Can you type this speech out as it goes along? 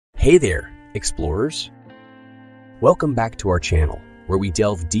Hey there, explorers! Welcome back to our channel, where we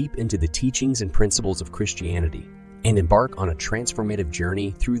delve deep into the teachings and principles of Christianity and embark on a transformative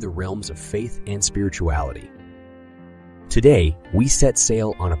journey through the realms of faith and spirituality. Today, we set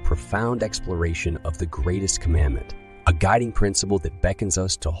sail on a profound exploration of the greatest commandment, a guiding principle that beckons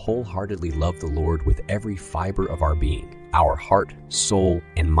us to wholeheartedly love the Lord with every fiber of our being, our heart, soul,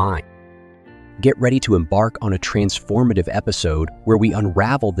 and mind. Get ready to embark on a transformative episode where we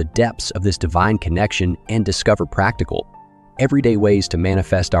unravel the depths of this divine connection and discover practical, everyday ways to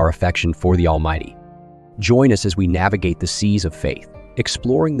manifest our affection for the Almighty. Join us as we navigate the seas of faith,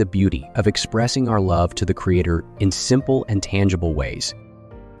 exploring the beauty of expressing our love to the Creator in simple and tangible ways.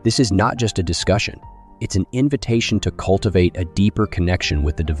 This is not just a discussion, it's an invitation to cultivate a deeper connection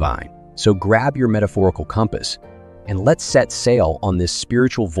with the divine. So grab your metaphorical compass and let's set sail on this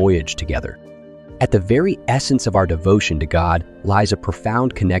spiritual voyage together. At the very essence of our devotion to God lies a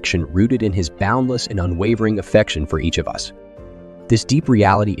profound connection rooted in His boundless and unwavering affection for each of us. This deep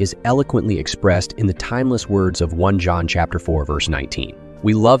reality is eloquently expressed in the timeless words of 1 John chapter 4, verse 19.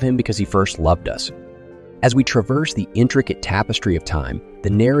 We love Him because He first loved us. As we traverse the intricate tapestry of time,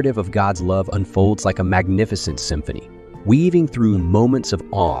 the narrative of God's love unfolds like a magnificent symphony, weaving through moments of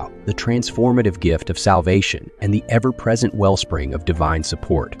awe, the transformative gift of salvation, and the ever-present wellspring of divine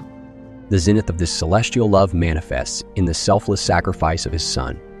support. The zenith of this celestial love manifests in the selfless sacrifice of His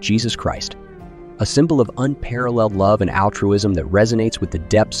Son, Jesus Christ, a symbol of unparalleled love and altruism that resonates with the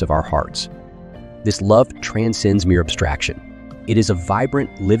depths of our hearts. This love transcends mere abstraction. It is a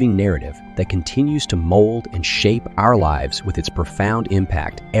vibrant, living narrative that continues to mold and shape our lives with its profound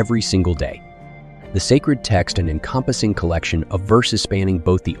impact every single day. The sacred text, an encompassing collection of verses spanning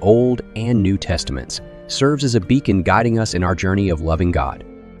both the Old and New Testaments, serves as a beacon guiding us in our journey of loving God.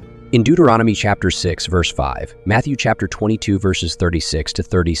 In Deuteronomy chapter 6, verse 5, Matthew chapter 22, verses 36 to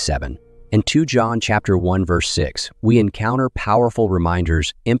 37, and 2 John chapter 1, verse 6, we encounter powerful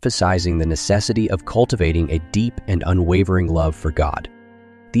reminders emphasizing the necessity of cultivating a deep and unwavering love for God.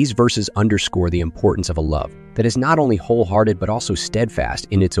 These verses underscore the importance of a love that is not only wholehearted but also steadfast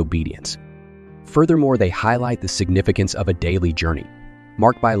in its obedience. Furthermore, they highlight the significance of a daily journey,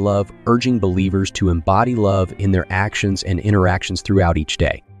 marked by love, urging believers to embody love in their actions and interactions throughout each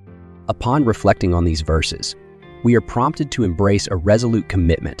day. Upon reflecting on these verses, we are prompted to embrace a resolute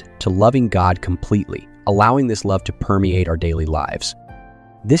commitment to loving God completely, allowing this love to permeate our daily lives.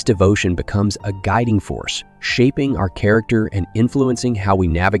 This devotion becomes a guiding force, shaping our character and influencing how we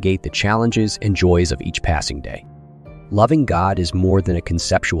navigate the challenges and joys of each passing day. Loving God is more than a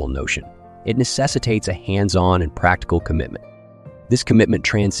conceptual notion. It necessitates a hands-on and practical commitment. This commitment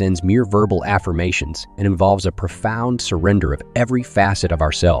transcends mere verbal affirmations and involves a profound surrender of every facet of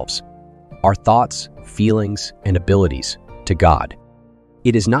ourselves, our thoughts, feelings, and abilities, to God.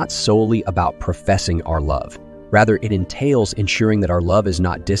 It is not solely about professing our love. Rather, it entails ensuring that our love is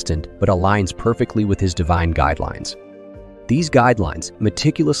not distant but aligns perfectly with His divine guidelines. These guidelines,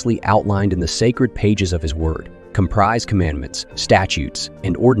 meticulously outlined in the sacred pages of His Word, comprise commandments, statutes,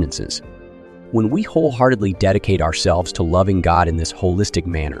 and ordinances. When we wholeheartedly dedicate ourselves to loving God in this holistic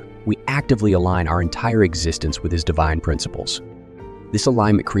manner, we actively align our entire existence with His divine principles. This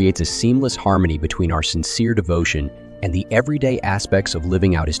alignment creates a seamless harmony between our sincere devotion and the everyday aspects of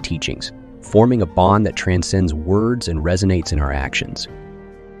living out His teachings, forming a bond that transcends words and resonates in our actions.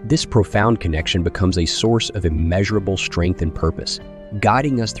 This profound connection becomes a source of immeasurable strength and purpose,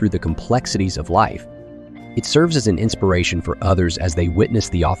 guiding us through the complexities of life. It serves as an inspiration for others as they witness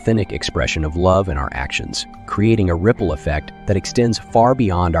the authentic expression of love in our actions, creating a ripple effect that extends far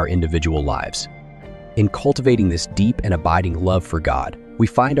beyond our individual lives. In cultivating this deep and abiding love for God, we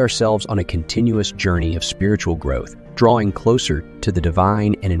find ourselves on a continuous journey of spiritual growth, drawing closer to the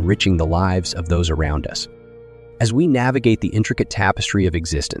divine and enriching the lives of those around us. As we navigate the intricate tapestry of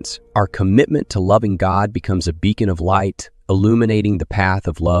existence, our commitment to loving God becomes a beacon of light, illuminating the path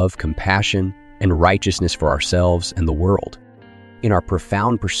of love, compassion, and righteousness for ourselves and the world. In our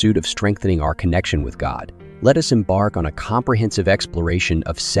profound pursuit of strengthening our connection with God, let us embark on a comprehensive exploration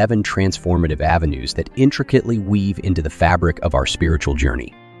of 7 transformative avenues that intricately weave into the fabric of our spiritual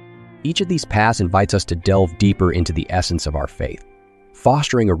journey. Each of these paths invites us to delve deeper into the essence of our faith,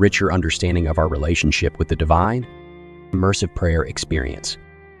 fostering a richer understanding of our relationship with the divine. Immersive prayer experience.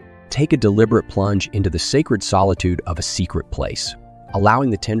 Take a deliberate plunge into the sacred solitude of a secret place, allowing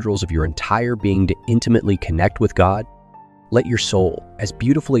the tendrils of your entire being to intimately connect with God. Let your soul, as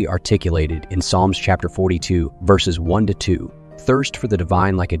beautifully articulated in Psalms chapter 42, verses 1 to 2, thirst for the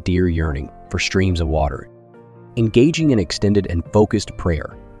divine like a deer yearning for streams of water. Engaging in extended and focused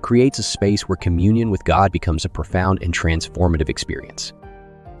prayer creates a space where communion with God becomes a profound and transformative experience.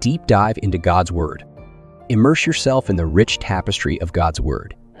 deep dive into God's Word. Immerse yourself in the rich tapestry of God's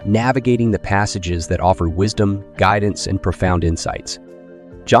Word, navigating the passages that offer wisdom, guidance, and profound insights.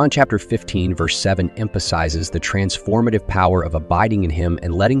 John chapter 15, verse 7 emphasizes the transformative power of abiding in Him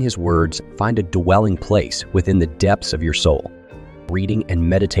and letting His words find a dwelling place within the depths of your soul. Reading and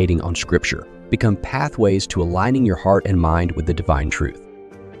meditating on Scripture become pathways to aligning your heart and mind with the divine truth.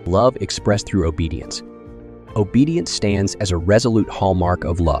 Love expressed through obedience. Obedience stands as a resolute hallmark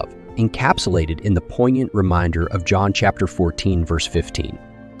of love, encapsulated in the poignant reminder of John chapter 14, verse 15.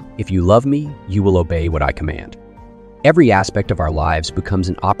 If you love me, you will obey what I command. Every aspect of our lives becomes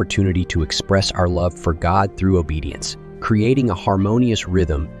an opportunity to express our love for God through obedience, creating a harmonious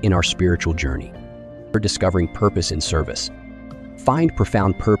rhythm in our spiritual journey. For discovering purpose in service. Find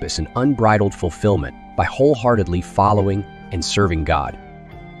profound purpose and unbridled fulfillment by wholeheartedly following and serving God.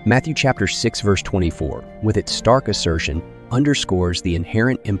 Matthew chapter 6, verse 24, with its stark assertion, underscores the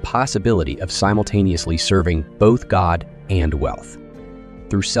inherent impossibility of simultaneously serving both God and wealth.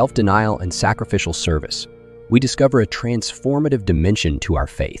 Through self-denial and sacrificial service, we discover a transformative dimension to our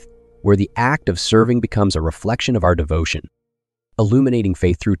faith, where the act of serving becomes a reflection of our devotion. Illuminating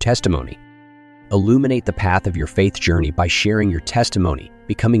faith through testimony. Illuminate the path of your faith journey by sharing your testimony,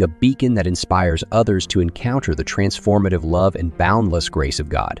 becoming a beacon that inspires others to encounter the transformative love and boundless grace of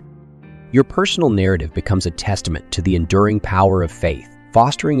God. Your personal narrative becomes a testament to the enduring power of faith,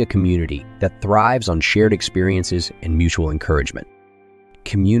 fostering a community that thrives on shared experiences and mutual encouragement.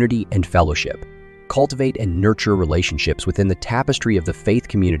 Community and fellowship. Cultivate and nurture relationships within the tapestry of the faith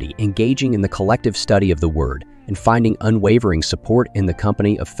community, engaging in the collective study of the Word and finding unwavering support in the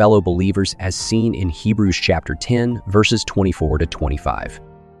company of fellow believers as seen in Hebrews chapter 10, verses 24 to 25.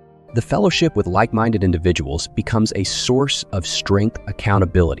 The fellowship with like-minded individuals becomes a source of strength,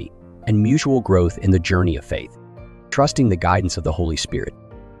 accountability, and mutual growth in the journey of faith. Trusting the guidance of the Holy Spirit.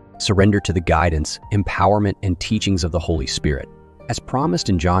 Surrender to the guidance, empowerment, and teachings of the Holy Spirit. As promised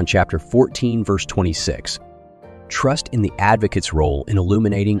in John chapter 14, verse 26, trust in the advocate's role in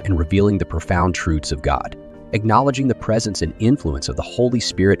illuminating and revealing the profound truths of God. Acknowledging the presence and influence of the Holy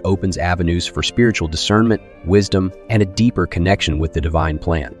Spirit opens avenues for spiritual discernment, wisdom, and a deeper connection with the divine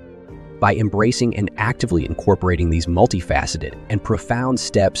plan. By embracing and actively incorporating these multifaceted and profound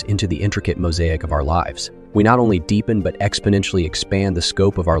steps into the intricate mosaic of our lives, we not only deepen but exponentially expand the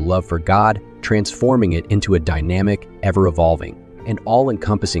scope of our love for God, transforming it into a dynamic, ever-evolving, and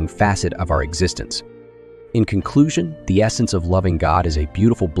all-encompassing facet of our existence. In conclusion, the essence of loving God is a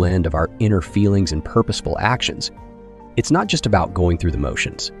beautiful blend of our inner feelings and purposeful actions. It's not just about going through the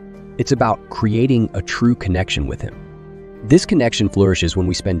motions. It's about creating a true connection with Him. This connection flourishes when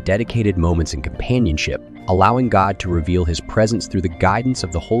we spend dedicated moments in companionship, allowing God to reveal His presence through the guidance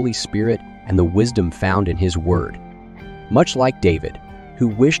of the Holy Spirit and the wisdom found in His Word. Much like David, who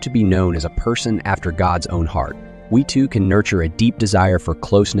wished to be known as a person after God's own heart, we too can nurture a deep desire for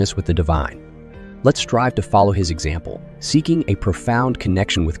closeness with the divine. Let's strive to follow His example, seeking a profound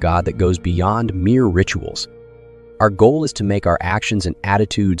connection with God that goes beyond mere rituals. Our goal is to make our actions and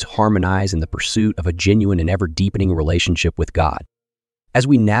attitudes harmonize in the pursuit of a genuine and ever-deepening relationship with God. As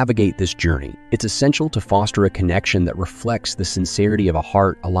we navigate this journey, it's essential to foster a connection that reflects the sincerity of a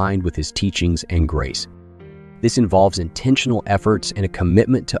heart aligned with His teachings and grace. This involves intentional efforts and a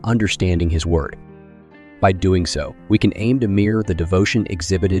commitment to understanding His Word. By doing so, we can aim to mirror the devotion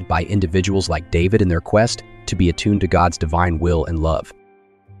exhibited by individuals like David in their quest to be attuned to God's divine will and love.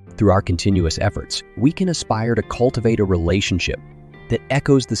 Through our continuous efforts, we can aspire to cultivate a relationship that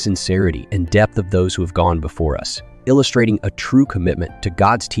echoes the sincerity and depth of those who have gone before us, illustrating a true commitment to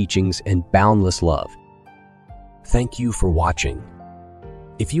God's teachings and boundless love. Thank you for watching.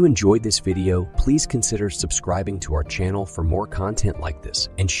 If you enjoyed this video, please consider subscribing to our channel for more content like this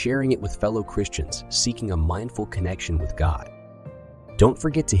and sharing it with fellow Christians seeking a mindful connection with God. Don't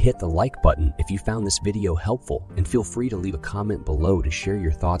forget to hit the like button if you found this video helpful, and feel free to leave a comment below to share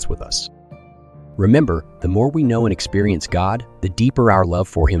your thoughts with us. Remember, the more we know and experience God, the deeper our love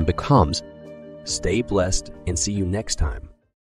for Him becomes. Stay blessed and see you next time.